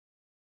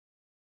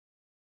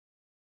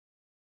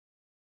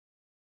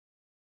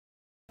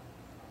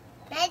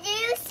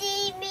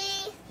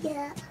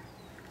Yeah.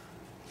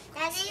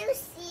 Dad, do you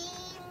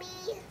see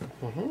me?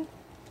 Mm-hmm.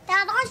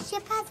 Dad, our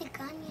ship has a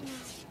gun, you know.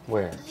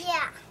 Where?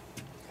 Yeah.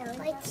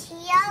 Right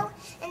here.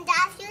 And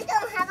Dad, if you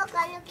don't have a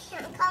gun, you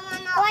can't come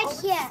on our Right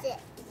here.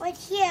 Right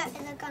here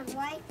is a gun,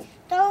 right?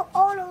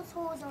 All those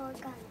holes are a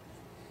gun.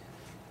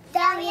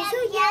 Dad, we have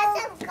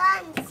some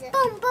guns.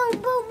 Boom, boom,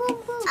 boom, boom,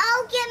 boom.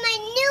 I'll get my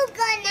new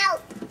gun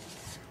out.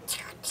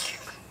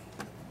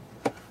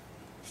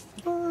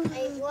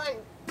 I won.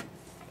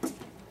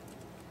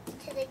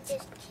 Because I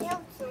just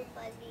killed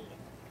somebody.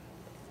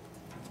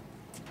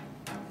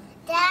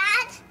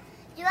 Dad,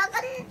 you are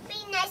going to be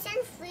nice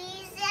and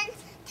freezing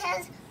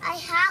because I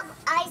have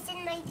ice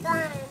in my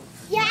gun.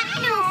 Yeah, I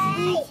know.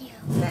 Freeze you.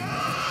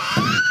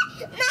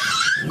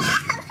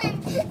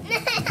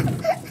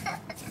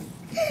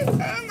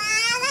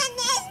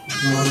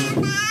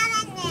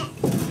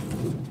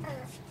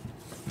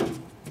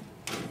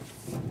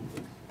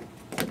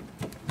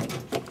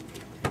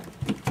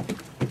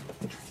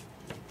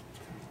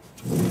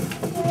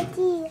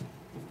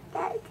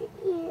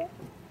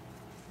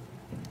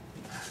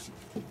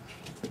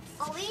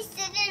 Are we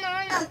sitting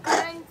on the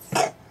guns?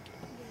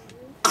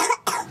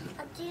 Are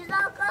these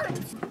our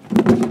guns?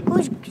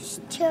 Whose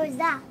chair is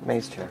that?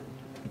 May's chair.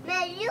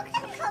 May, you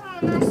can come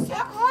on our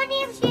ship. Only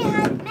if she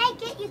has. May,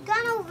 get your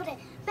gun over there.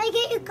 May,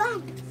 get your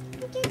gun.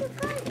 Get your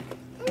gun.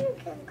 Then you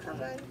can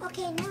come on.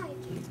 Okay, now I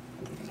can.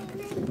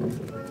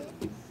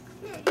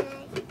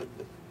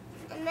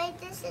 And May,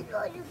 this is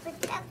where you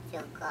protect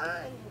your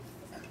guns.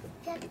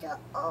 Protect the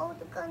old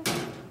guns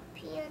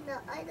and the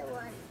other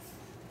ones.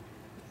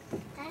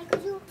 Daddy,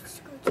 could you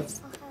scoot this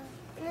for her?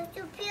 And if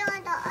you peel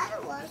on the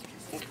other ones,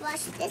 just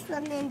wash this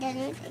one and then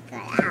you take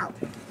it out.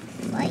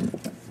 Right?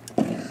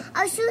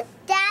 I'll shoot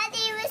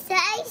Daddy with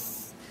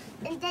ice.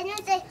 And then you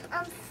say,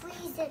 I'm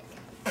freezing.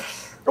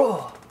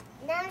 Oh,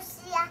 Now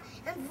see,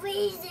 I'm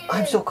freezing.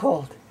 I'm so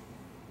cold.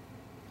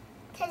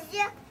 Because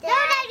you're No,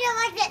 you're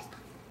like this.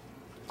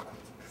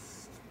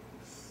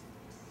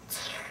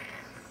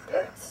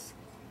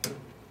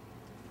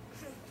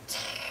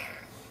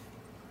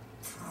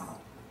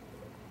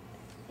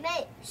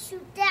 May,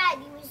 shoot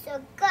Daddy with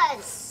your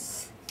gun.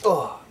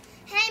 Oh.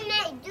 Hey,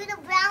 May, do the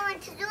brown one.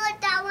 To do it,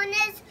 that one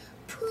is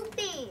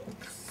Poopy.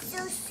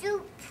 So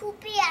shoot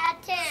Poopy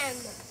at him.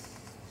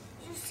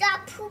 You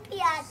shot Poopy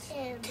at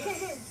him.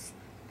 Can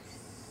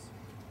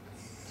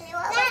you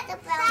hold the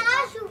brown one?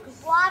 I'll shoot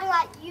water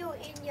at you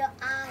in your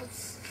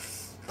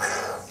eyes.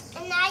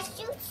 And I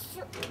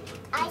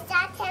I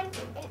shot him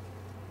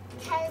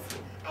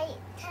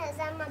because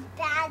I'm a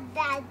bad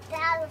one.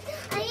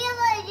 I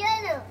have a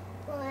yellow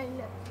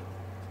one.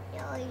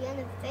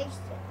 Yellow face.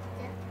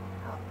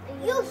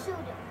 You shoot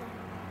it.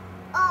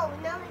 Oh,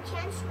 no, we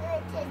can't shoot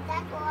it because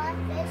that's all our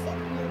face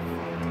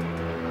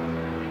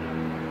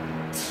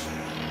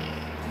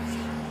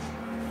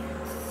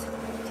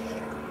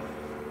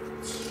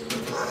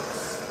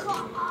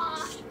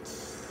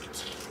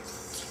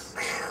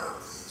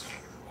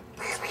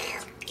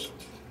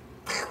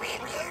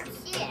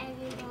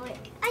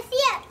I see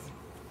it.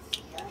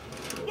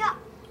 Yeah.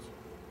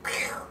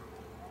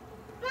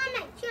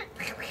 Mama, shoot.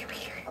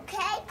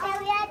 Okay,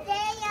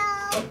 Taradeo.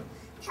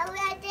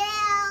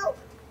 Taradeo.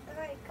 All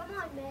right, come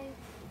on, babe.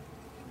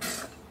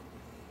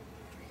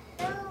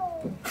 No.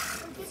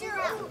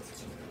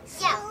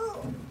 Yeah.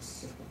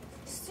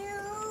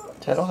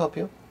 Shoot. Ted will help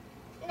you.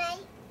 May,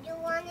 you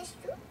want to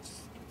shoot?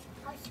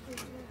 I'll shoot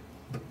you.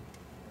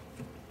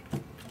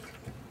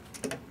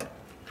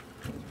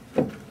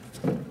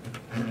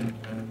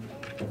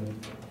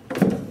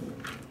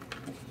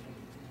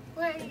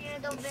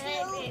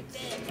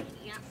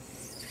 Yeah.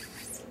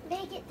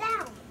 Make it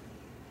down.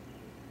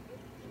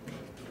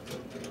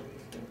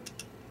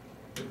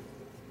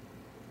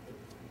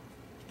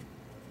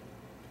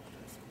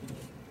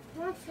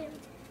 Watch him.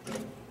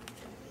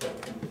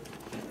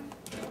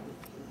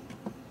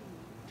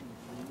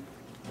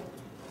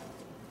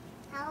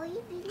 How are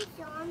you being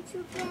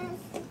stormtroopers?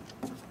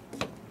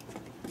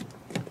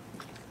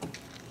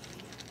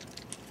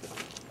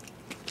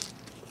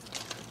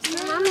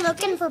 I'm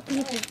looking for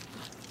people.